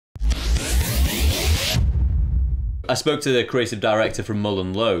I spoke to the creative director from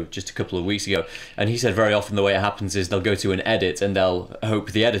Mullen Lowe just a couple of weeks ago, and he said very often the way it happens is they'll go to an edit and they'll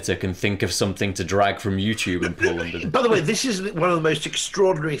hope the editor can think of something to drag from YouTube and pull under. By the way, this is one of the most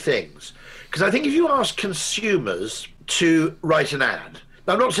extraordinary things, because I think if you ask consumers to write an ad,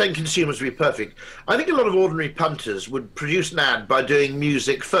 now I'm not saying consumers would be perfect, I think a lot of ordinary punters would produce an ad by doing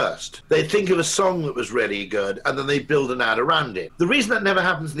music first. They'd think of a song that was really good and then they'd build an ad around it. The reason that never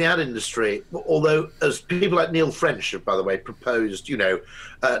happens in the ad industry, although as people like Neil French have, by the way, proposed,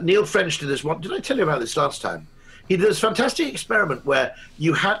 Neil French did this one, did I tell you about this last time? He did this fantastic experiment where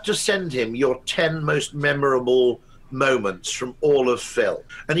you had to send him your 10 most memorable moments from all of Phil.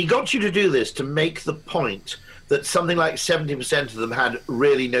 And he got you to do this to make the point that something like 70% of them had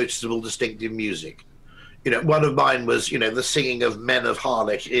really noticeable, distinctive music. One of mine was, the singing of Men of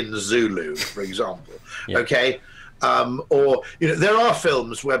Harlech in Zulu, for example. Yeah. Okay? Or, there are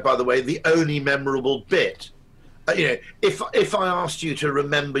films where, by the way, the only memorable bit, if I asked you to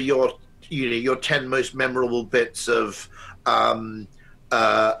remember your 10 most memorable bits of,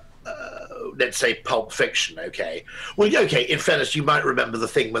 let's say Pulp Fiction, okay? Well, okay, in fairness, you might remember the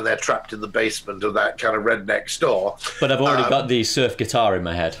thing when they're trapped in the basement of that kind of redneck store. But I've already got the surf guitar in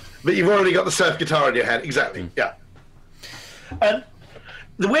my head. But you've already got the surf guitar in your head, exactly, yeah. And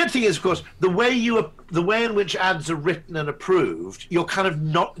the weird thing is, of course, the way in which ads are written and approved, you're kind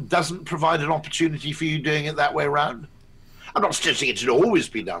of doesn't provide an opportunity for you doing it that way around. I'm not suggesting it should always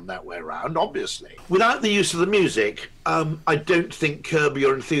be done that way around, obviously. Without the use of the music, I don't think Curb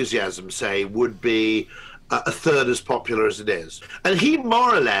Your Enthusiasm, say, would be a third as popular as it is. And he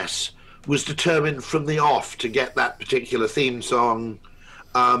more or less was determined from the off to get that particular theme song,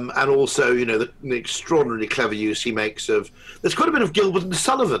 and also, the extraordinarily clever use he makes of... There's quite a bit of Gilbert and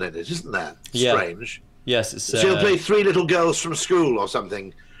Sullivan in it, isn't there? Strange. Yes. It's, so he'll play Three Little Girls from School or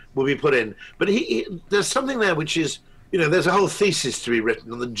something will be put in. But there's something there which is... there's a whole thesis to be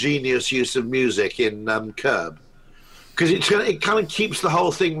written on the genius use of music in Curb, because it kind of keeps the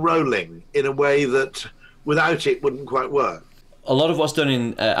whole thing rolling in a way that without it wouldn't quite work. A lot of what's done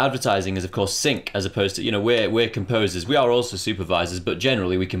in advertising is, of course, sync, as opposed to, we're composers. We are also supervisors, but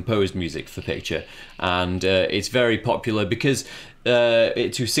generally we compose music for picture. And it's very popular because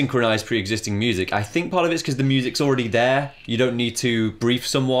to synchronize pre-existing music. I think part of it's because the music's already there. You don't need to brief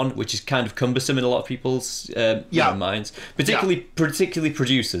someone, which is kind of cumbersome in a lot of people's minds, particularly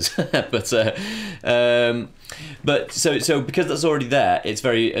producers. But so because that's already there, it's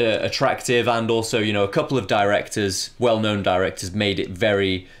very attractive, and also a couple of directors, well-known directors, made it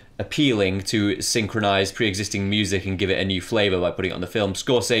very appealing to synchronize pre-existing music and give it a new flavor by putting it on the film.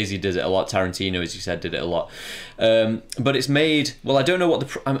 Scorsese does it a lot. Tarantino, as you said, did it a lot. But it's made... Well, I don't know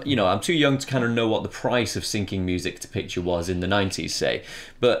what I'm too young to kind of know what the price of syncing music to picture was in the 90s, say.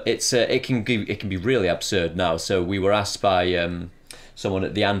 But it can be really absurd now. So we were asked by someone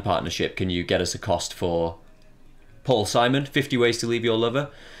at the Ann Partnership, can you get us a cost for Paul Simon, 50 Ways to Leave Your Lover?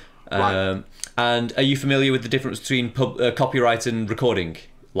 Right. And are you familiar with the difference between copyright and recording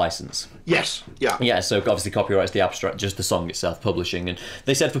license? Yes, yeah. Yeah, so obviously copyright's the abstract, just the song itself, publishing. And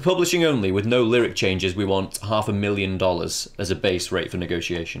they said for publishing only, with no lyric changes, we want $500,000 as a base rate for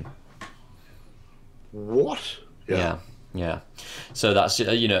negotiation. What? Yeah. So that's,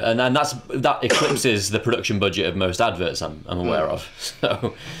 and that eclipses the production budget of most adverts I'm aware of.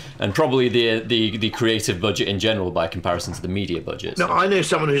 So, and probably the creative budget in general by comparison to the media budget. Now, I know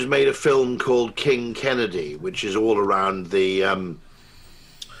someone who's made a film called King Kennedy, which is all around the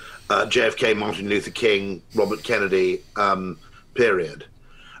JFK, Martin Luther King, Robert Kennedy period.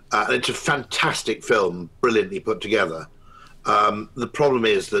 And it's a fantastic film, brilliantly put together. The problem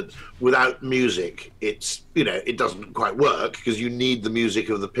is that without music, it doesn't quite work, because you need the music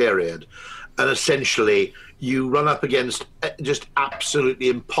of the period. And essentially, you run up against just absolutely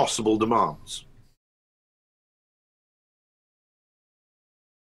impossible demands.